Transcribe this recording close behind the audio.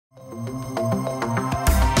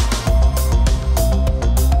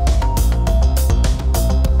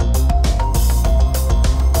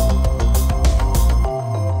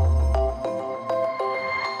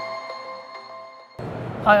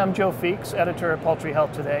Hi, I'm Joe Feeks, editor of Poultry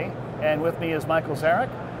Health Today, and with me is Michael Czarick.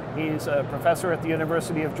 He's a professor at the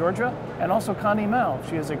University of Georgia, and also Connie Mou.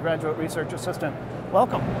 She is a graduate research assistant.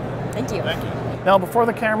 Welcome. Thank you. Thank you. Now, before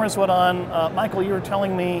the cameras went on, Michael, you were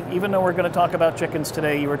telling me, even though we're going to talk about chickens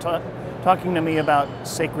today, you were talking to me about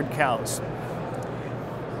sacred cows.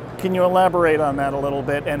 Can you elaborate on that a little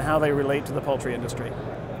bit and how they relate to the poultry industry?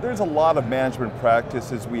 There's a lot of management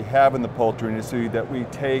practices we have in the poultry industry that we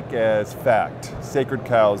take as fact, sacred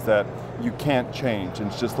cows that you can't change, and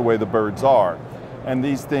it's just the way the birds are. And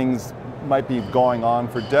these things might be going on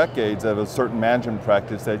for decades of a certain management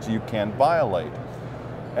practice that you can't violate.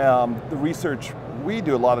 The research we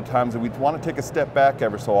do a lot of times, we want to take a step back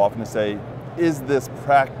ever so often to say, is this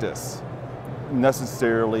practice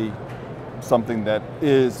necessarily something that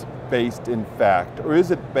is based in fact, or is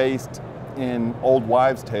it based in old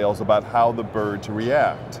wives' tales about how the birds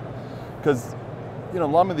react? Because a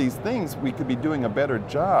lot of these things we could be doing a better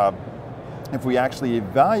job if we actually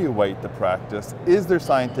evaluate the practice. Is there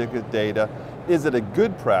scientific data? Is it a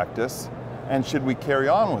good practice? And should we carry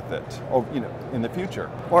on with it, or, in the future?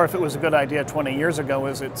 Or if it was a good idea 20 years ago,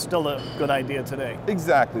 is it still a good idea today?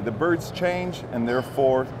 Exactly. The birds change, and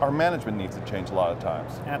therefore our management needs to change a lot of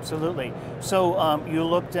times. Absolutely. So you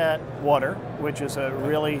looked at water, which is a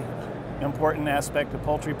really important aspect of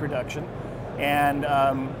poultry production, and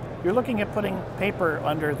you're looking at putting paper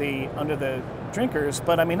under the drinkers,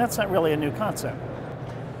 but I mean, that's not really a new concept.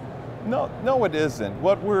 No, it isn't.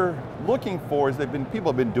 What we're looking for is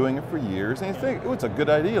people have been doing it for years, and you think, oh, it's a good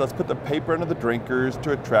idea. Let's put the paper under the drinkers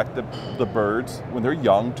to attract the birds when they're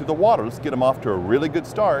young to the water. Let's get them off to a really good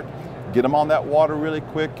start, get them on that water really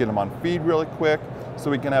quick, get them on feed really quick,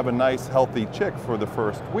 so we can have a nice healthy chick for the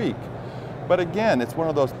first week. But again, it's one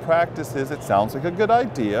of those practices, it sounds like a good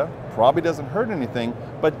idea, probably doesn't hurt anything,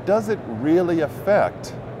 but does it really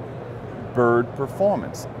affect bird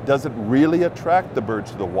performance? Does it really attract the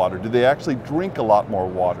birds to the water? Do they actually drink a lot more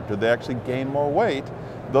water? Do they actually gain more weight?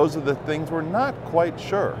 Those are the things we're not quite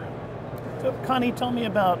sure. So, Connie, tell me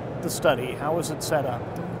about the study. How was it set up?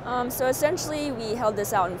 So essentially we held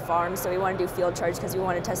this out in farms, so we wanted to do field charts because we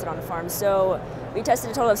wanted to test it on the farm. So we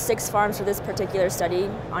tested a total of 6 farms for this particular study.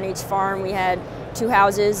 On each farm we had 2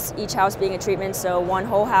 houses, each house being a treatment. So one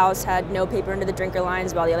whole house had no paper under the drinker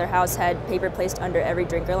lines, while the other house had paper placed under every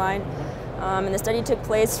drinker line. And the study took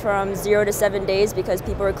place from 0 to 7 days because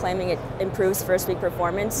people were claiming it improves first week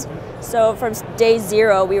performance. So from day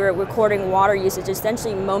 0, we were recording water usage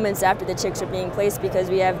essentially moments after the chicks were being placed, because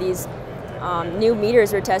we have these new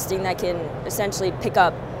meters we're testing that can essentially pick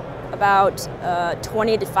up about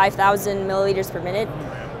 20 to 5,000 milliliters per minute.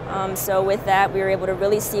 So with that, we were able to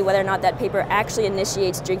really see whether or not that paper actually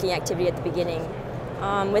initiates drinking activity at the beginning.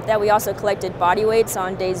 With that, we also collected body weights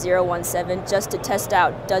on day 0, 1, 7, just to test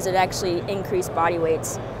out, does it actually increase body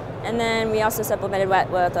weights? And then we also supplemented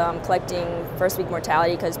with collecting first week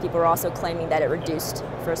mortality, because people were also claiming that it reduced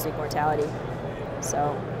first week mortality.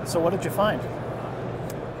 So what did you find?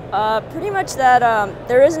 Pretty much that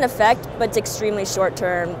there is an effect, but it's extremely short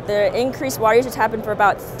term. The increased water usage happened for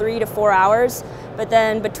about 3 to 4 hours, but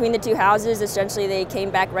then between the 2 houses, essentially they came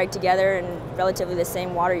back right together and relatively the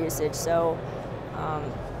same water usage. So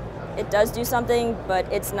it does do something,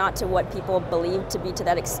 but it's not to what people believe to be to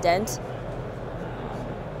that extent.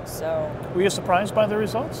 So. Were you surprised by the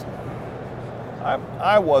results?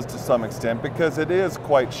 I was to some extent, because it is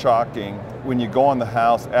quite shocking when you go in the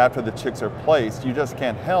house after the chicks are placed. You just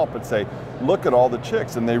can't help but say, look at all the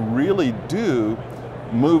chicks, and they really do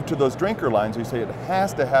move to those drinker lines. You say it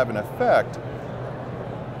has to have an effect,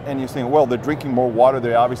 and you're saying, well, they're drinking more water,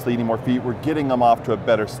 they're obviously eating more feed, we're getting them off to a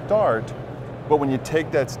better start. But when you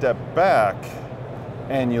take that step back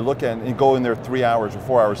and you look at it and go in there 3 hours or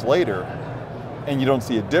 4 hours later and you don't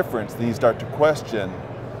see a difference, then you start to question,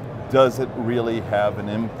 does it really have an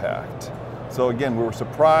impact? So again, we were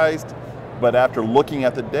surprised, but after looking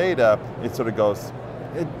at the data, it sort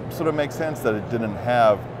of makes sense that it didn't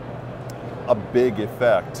have a big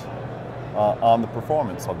effect on the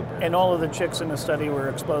performance of the bird. And all of the chicks in the study were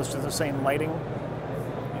exposed to the same lighting?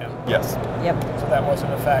 Yeah. Yes. Yep. So that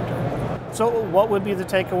wasn't a factor. So what would be the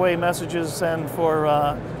takeaway messages then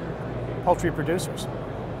for poultry producers?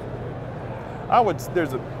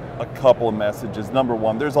 There's a couple of messages. Number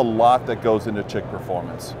one, there's a lot that goes into chick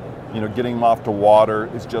performance. Getting them off to water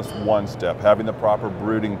is just one step. Having the proper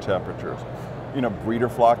brooding temperatures. Breeder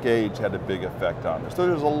flock age had a big effect on this. So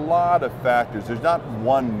there's a lot of factors. There's not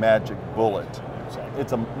one magic bullet.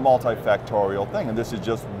 It's a multifactorial thing, and this is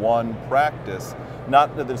just one practice.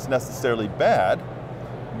 Not that it's necessarily bad,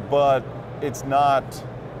 but it's not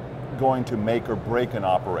going to make or break an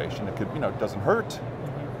operation. It could, it doesn't hurt,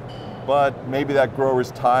 but maybe that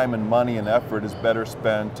grower's time and money and effort is better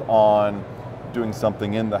spent on doing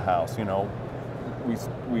something in the house. You know,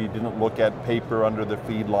 we didn't look at paper under the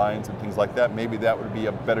feed lines and things like that. Maybe that would be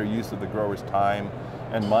a better use of the grower's time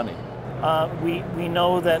and money. We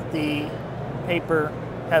know that the paper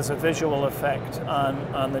has a visual effect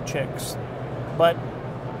on the chicks, but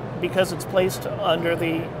because it's placed under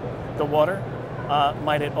the water,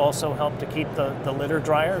 might it also help to keep the litter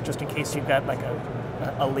drier, just in case you've got like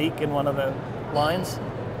a leak in one of the lines?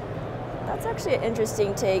 That's actually an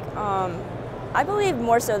interesting take. I believe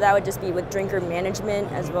more so that would just be with drinker management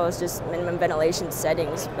as well as just minimum ventilation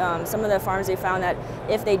settings. Some of the farms, they found that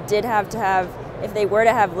if they were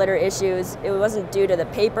to have litter issues, it wasn't due to the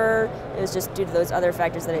paper, it was just due to those other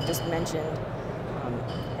factors that I just mentioned.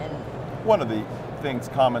 One of the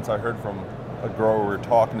comments I heard from a grower we were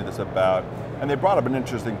talking to this about, and they brought up an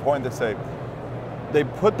interesting point. They say they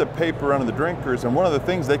put the paper under the drinkers, and one of the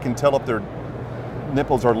things they can tell if their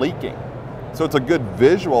nipples are leaking. So it's a good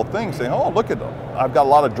visual thing, saying, oh, look at them. I've got a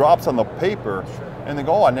lot of drops on the paper. And they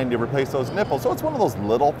go, oh, I need to replace those nipples. So it's one of those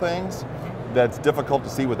little things that's difficult to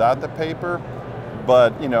see without the paper.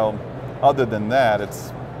 But, you know, other than that,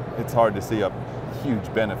 it's hard to see a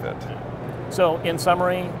huge benefit. So in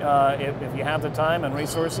summary, if you have the time and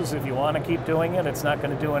resources, if you want to keep doing it, it's not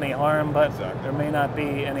going to do any harm, but there may not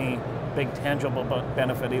be any big tangible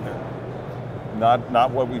benefit either. Not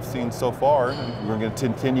what we've seen so far. We're going to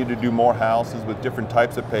continue to do more houses with different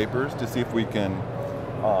types of papers to see if we can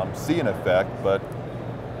see an effect, but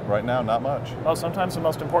right now, not much. Well, sometimes the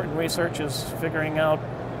most important research is figuring out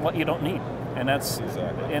what you don't need, and that's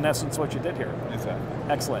in essence what you did here. Exactly.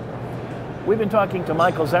 Excellent. We've been talking to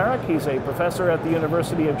Michael Czarick. He's a professor at the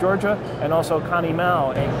University of Georgia, and also Connie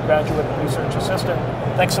Mou, a graduate research assistant.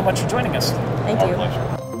 Thanks so much for joining us. Thank you. Our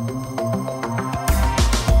pleasure.